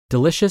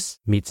Delicious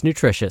meets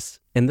nutritious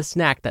in the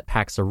snack that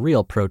packs a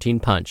real protein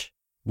punch.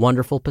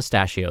 Wonderful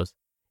Pistachios.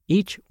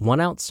 Each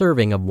 1-ounce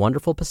serving of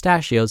Wonderful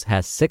Pistachios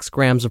has 6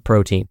 grams of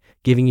protein,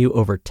 giving you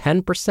over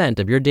 10%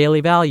 of your daily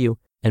value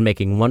and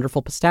making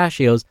Wonderful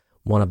Pistachios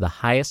one of the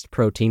highest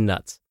protein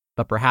nuts.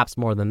 But perhaps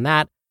more than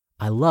that,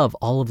 I love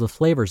all of the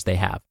flavors they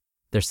have.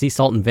 Their sea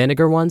salt and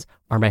vinegar ones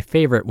are my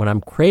favorite when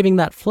I'm craving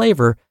that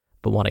flavor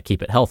but want to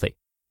keep it healthy.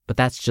 But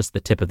that's just the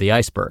tip of the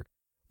iceberg.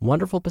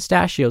 Wonderful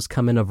Pistachios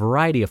come in a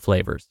variety of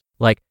flavors,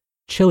 like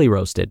chili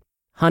roasted,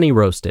 honey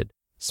roasted,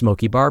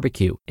 smoky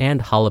barbecue,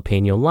 and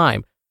jalapeno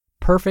lime,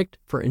 perfect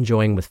for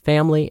enjoying with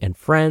family and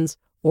friends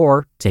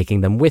or taking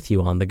them with you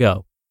on the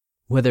go.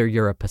 Whether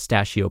you're a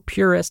pistachio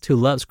purist who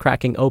loves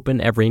cracking open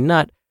every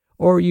nut,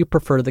 or you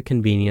prefer the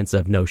convenience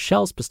of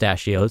no-shells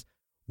pistachios,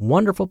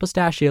 Wonderful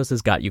Pistachios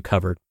has got you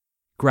covered.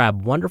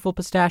 Grab Wonderful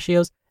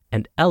Pistachios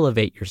and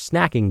elevate your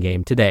snacking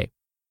game today.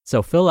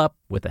 So fill up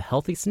with a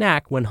healthy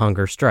snack when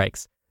hunger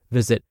strikes.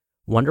 Visit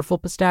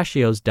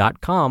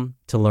wonderfulpistachios.com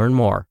to learn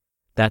more.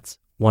 That's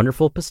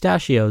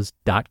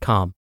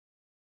wonderfulpistachios.com.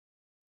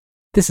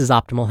 This is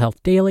Optimal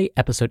Health Daily,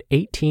 episode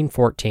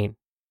 1814.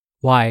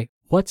 Why,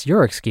 What's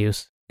Your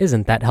Excuse?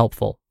 Isn't That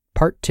Helpful?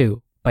 Part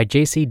 2 by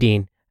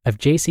Deen of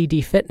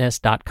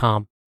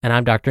jcdfitness.com. And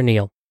I'm Dr.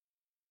 Neil.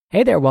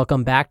 Hey there,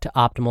 welcome back to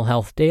Optimal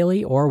Health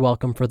Daily, or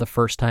welcome for the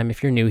first time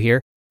if you're new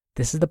here.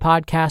 This is the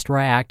podcast where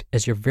I act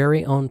as your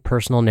very own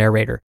personal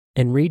narrator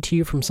and read to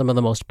you from some of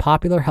the most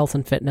popular health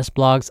and fitness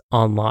blogs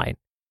online.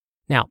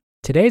 Now,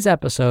 today's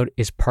episode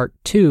is part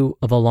 2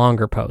 of a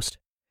longer post.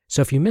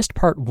 So if you missed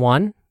part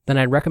 1, then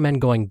I'd recommend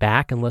going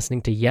back and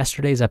listening to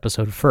yesterday's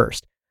episode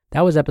first.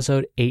 That was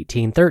episode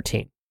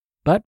 1813.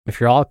 But if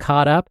you're all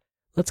caught up,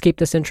 let's keep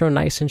this intro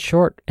nice and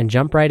short and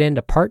jump right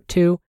into part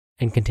 2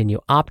 and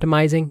continue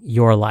optimizing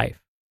your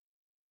life.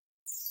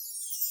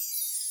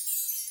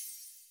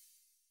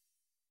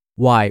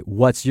 Why,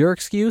 What's Your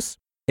Excuse?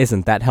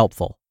 Isn't That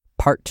Helpful?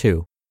 Part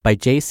 2 by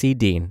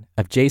Deen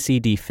of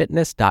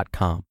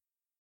jcdfitness.com.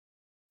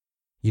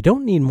 You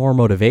don't need more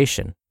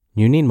motivation.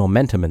 You need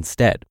momentum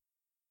instead.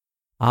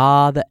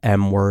 Ah, the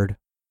M word.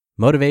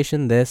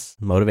 Motivation this,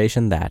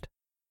 motivation that.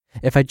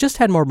 If I just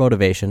had more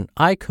motivation,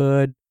 I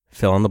could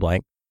fill in the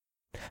blank.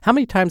 How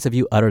many times have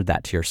you uttered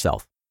that to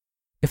yourself?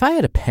 If I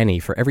had a penny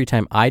for every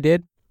time I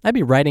did, I'd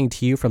be writing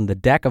to you from the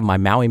deck of my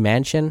Maui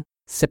mansion,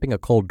 sipping a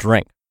cold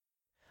drink.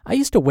 I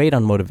used to wait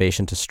on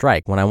motivation to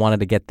strike when I wanted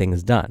to get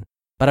things done,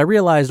 but I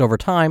realized over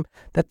time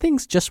that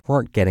things just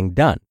weren't getting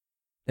done.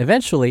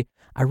 Eventually,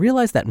 I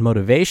realized that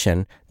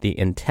motivation, the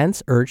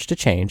intense urge to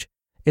change,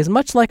 is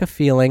much like a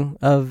feeling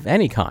of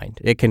any kind.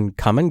 It can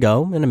come and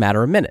go in a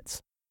matter of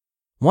minutes.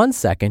 1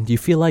 second, you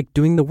feel like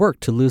doing the work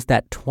to lose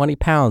that 20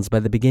 pounds by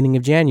the beginning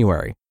of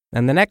January,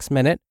 and the next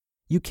minute,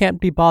 you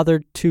can't be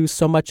bothered to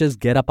so much as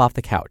get up off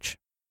the couch.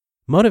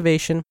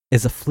 Motivation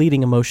is a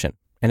fleeting emotion,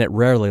 and it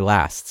rarely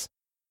lasts.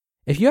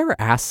 If you ever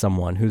ask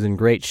someone who's in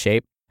great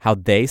shape how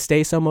they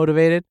stay so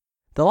motivated,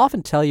 they'll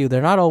often tell you they're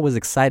not always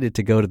excited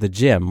to go to the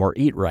gym or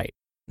eat right.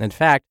 In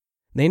fact,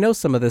 they know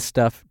some of this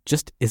stuff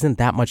just isn't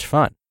that much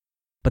fun.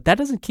 But that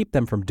doesn't keep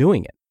them from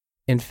doing it.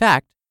 In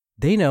fact,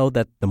 they know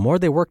that the more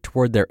they work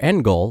toward their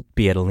end goal,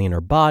 be it a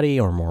leaner body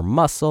or more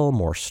muscle,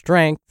 more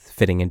strength,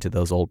 fitting into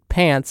those old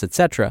pants,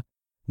 etc.,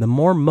 the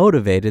more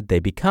motivated they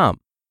become.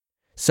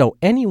 So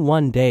any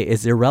one day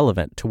is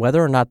irrelevant to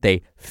whether or not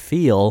they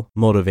feel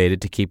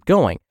motivated to keep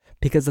going,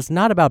 because it's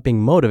not about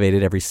being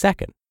motivated every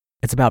second.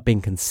 It's about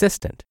being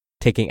consistent,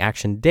 taking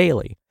action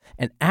daily,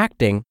 and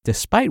acting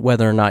despite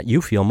whether or not you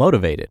feel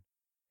motivated.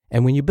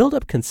 And when you build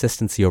up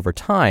consistency over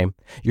time,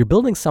 you're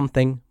building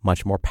something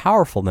much more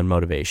powerful than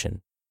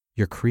motivation.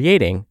 You're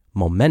creating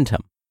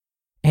momentum.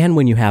 And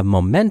when you have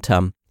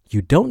momentum,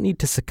 you don't need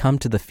to succumb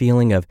to the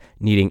feeling of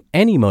needing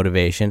any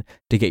motivation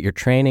to get your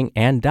training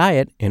and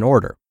diet in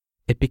order.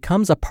 It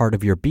becomes a part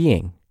of your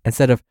being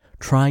instead of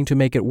trying to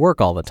make it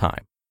work all the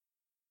time.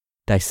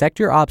 Dissect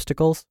your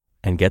obstacles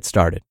and get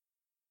started.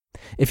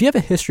 If you have a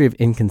history of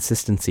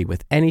inconsistency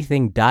with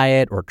anything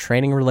diet or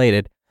training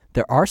related,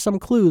 there are some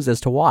clues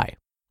as to why.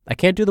 I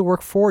can't do the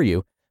work for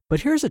you, but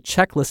here's a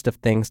checklist of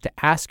things to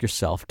ask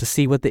yourself to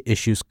see what the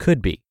issues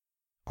could be.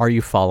 Are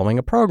you following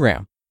a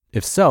program?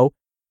 If so,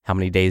 how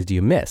many days do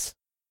you miss?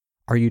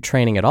 Are you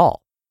training at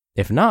all?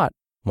 If not,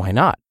 why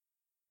not?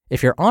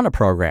 If you're on a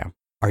program,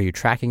 are you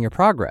tracking your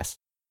progress?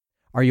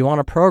 Are you on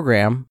a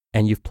program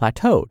and you've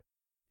plateaued?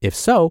 If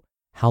so,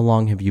 how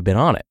long have you been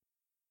on it?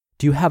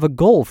 Do you have a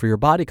goal for your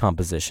body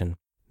composition?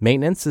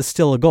 Maintenance is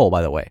still a goal,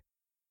 by the way.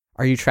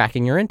 Are you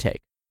tracking your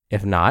intake?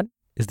 If not,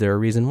 is there a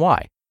reason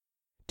why?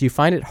 Do you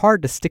find it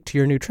hard to stick to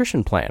your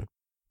nutrition plan?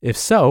 If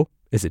so,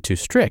 is it too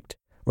strict?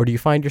 Or do you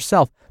find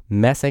yourself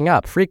messing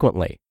up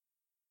frequently?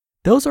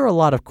 Those are a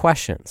lot of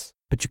questions,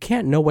 but you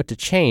can't know what to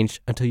change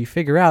until you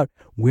figure out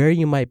where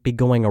you might be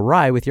going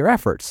awry with your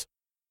efforts.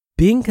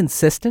 Being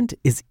consistent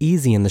is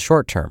easy in the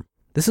short term.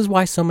 This is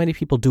why so many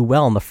people do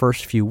well in the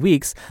first few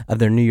weeks of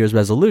their New Year's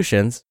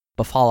resolutions,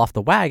 but fall off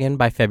the wagon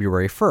by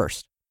February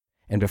 1st.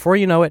 And before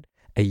you know it,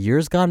 a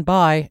year's gone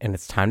by and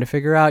it's time to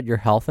figure out your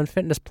health and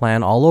fitness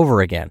plan all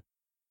over again.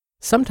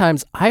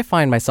 Sometimes I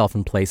find myself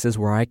in places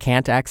where I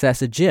can't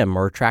access a gym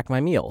or track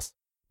my meals,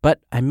 but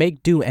I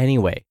make do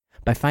anyway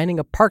by finding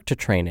a park to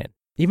train in,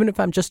 even if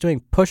I'm just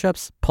doing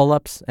push-ups,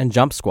 pull-ups, and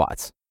jump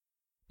squats.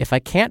 If I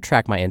can't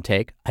track my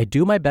intake, I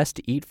do my best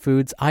to eat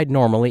foods I'd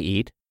normally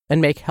eat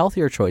and make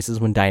healthier choices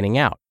when dining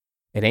out.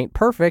 It ain't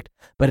perfect,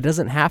 but it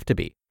doesn't have to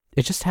be.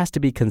 It just has to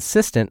be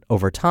consistent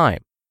over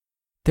time.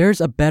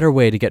 There's a better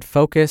way to get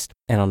focused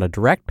and on a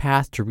direct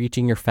path to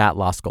reaching your fat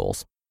loss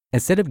goals.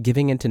 Instead of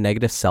giving into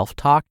negative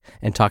self-talk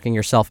and talking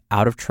yourself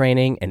out of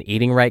training and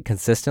eating right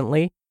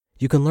consistently,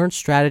 you can learn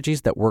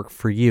strategies that work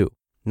for you,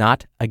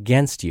 not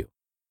against you.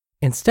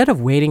 Instead of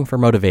waiting for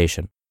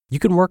motivation, you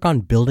can work on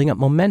building up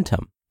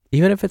momentum,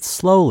 even if it's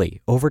slowly,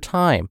 over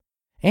time,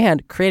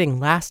 and creating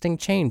lasting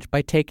change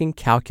by taking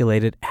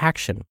calculated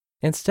action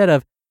instead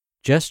of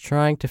just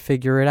trying to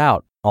figure it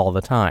out all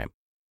the time.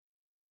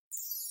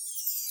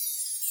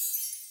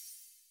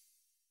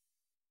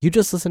 You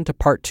just listened to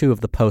part 2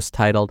 of the post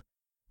titled,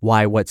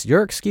 Why What's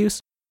Your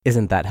Excuse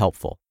Isn't That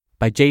Helpful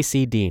by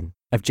Deen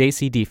of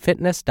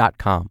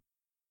jcdfitness.com.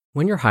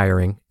 When you're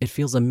hiring, it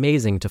feels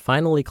amazing to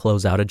finally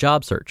close out a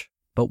job search.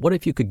 But what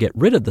if you could get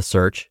rid of the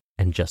search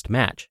and just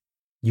match?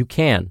 You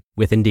can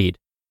with Indeed.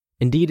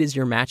 Indeed is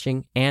your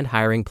matching and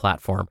hiring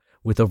platform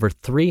with over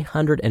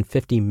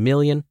 350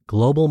 million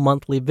global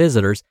monthly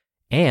visitors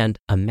and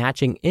a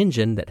matching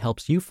engine that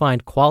helps you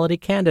find quality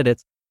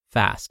candidates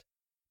fast.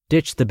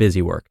 Ditch the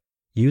busy work.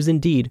 Use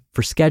Indeed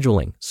for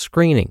scheduling,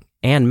 screening,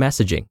 and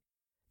messaging.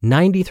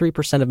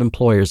 93% of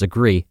employers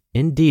agree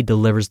Indeed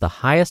delivers the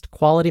highest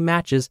quality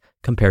matches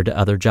compared to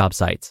other job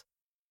sites.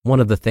 One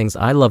of the things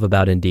I love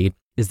about Indeed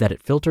is that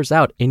it filters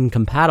out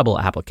incompatible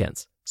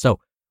applicants. So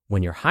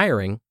when you're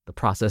hiring, the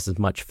process is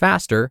much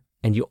faster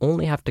and you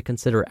only have to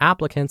consider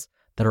applicants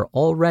that are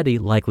already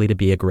likely to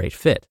be a great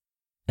fit.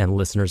 And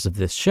listeners of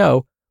this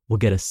show will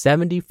get a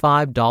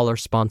 $75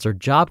 sponsored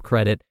job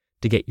credit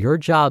to get your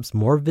jobs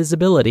more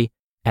visibility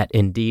at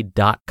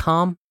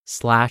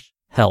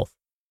Indeed.com/health.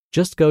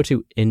 Just go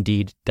to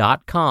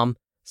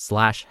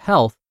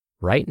Indeed.com/health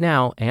right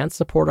now and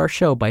support our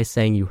show by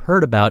saying you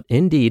heard about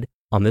Indeed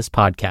on this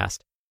podcast.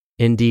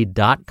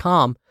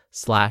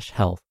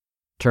 Indeed.com/health.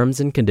 Terms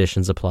and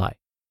conditions apply.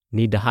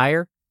 Need to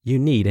hire? You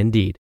need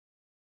Indeed.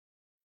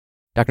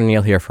 Dr.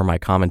 Neal here for my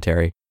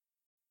commentary.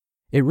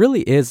 It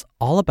really is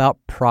all about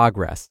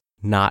progress,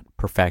 not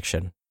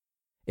perfection.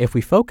 If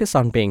we focus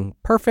on being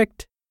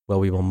perfect,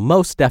 well, we will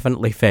most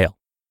definitely fail.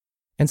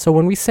 And so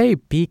when we say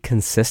be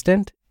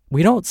consistent,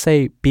 we don't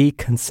say be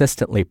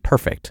consistently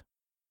perfect.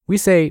 We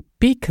say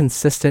be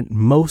consistent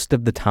most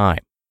of the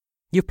time.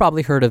 You've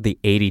probably heard of the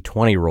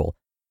 80-20 rule.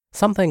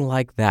 Something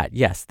like that,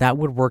 yes, that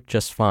would work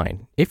just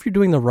fine. If you're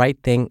doing the right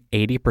thing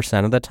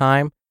 80% of the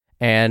time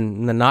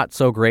and the not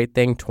so great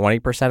thing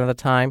 20% of the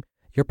time,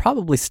 you're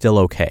probably still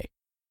okay.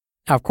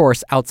 Now, of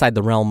course, outside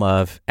the realm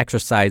of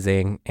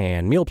exercising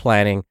and meal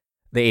planning,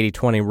 the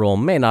 80-20 rule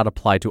may not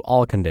apply to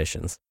all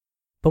conditions.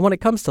 But when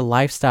it comes to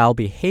lifestyle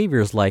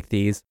behaviors like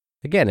these,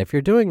 again, if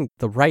you're doing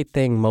the right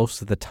thing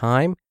most of the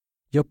time,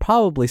 you'll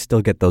probably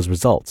still get those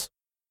results.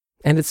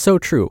 And it's so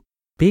true.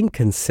 Being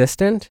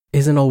consistent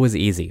isn't always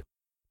easy.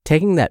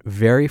 Taking that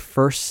very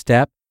first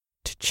step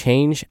to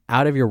change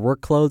out of your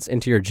work clothes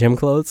into your gym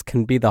clothes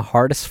can be the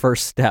hardest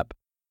first step.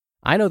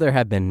 I know there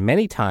have been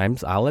many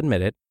times, I'll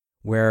admit it,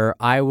 where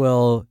I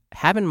will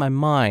have in my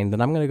mind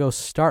that I'm going to go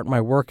start my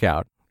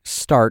workout,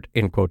 start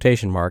in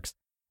quotation marks,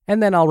 and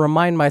then I'll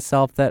remind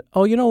myself that,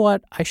 oh, you know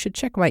what? I should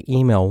check my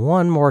email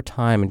one more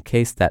time in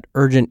case that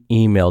urgent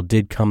email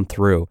did come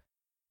through.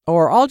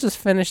 Or I'll just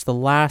finish the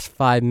last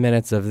 5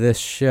 minutes of this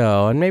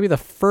show and maybe the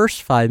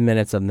first 5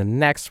 minutes of the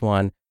next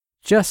one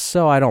just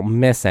so I don't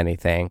miss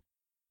anything.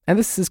 And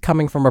this is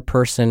coming from a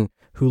person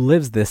who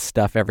lives this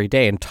stuff every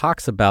day and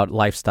talks about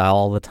lifestyle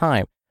all the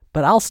time,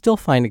 but I'll still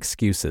find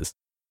excuses.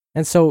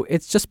 And so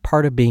it's just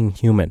part of being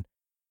human.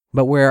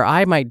 But where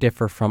I might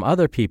differ from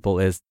other people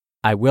is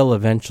I will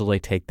eventually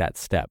take that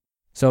step.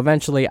 So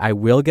eventually I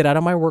will get out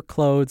of my work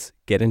clothes,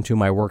 get into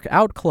my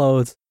workout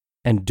clothes,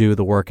 and do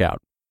the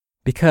workout.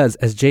 Because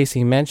as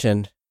JC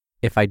mentioned,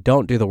 if I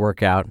don't do the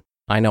workout,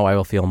 I know I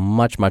will feel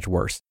much, much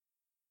worse.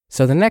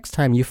 So the next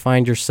time you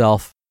find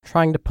yourself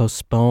trying to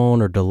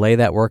postpone or delay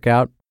that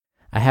workout,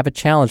 I have a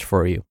challenge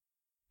for you.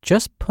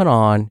 Just put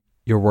on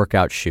your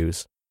workout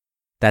shoes.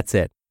 That's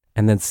it.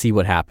 And then see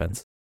what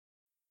happens.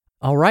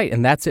 All right,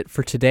 and that's it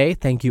for today.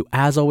 Thank you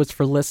as always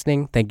for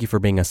listening. Thank you for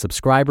being a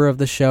subscriber of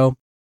the show.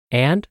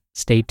 And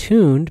stay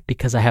tuned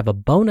because I have a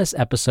bonus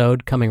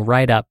episode coming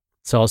right up.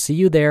 So I'll see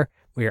you there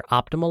where your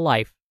optimal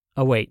life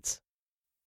awaits.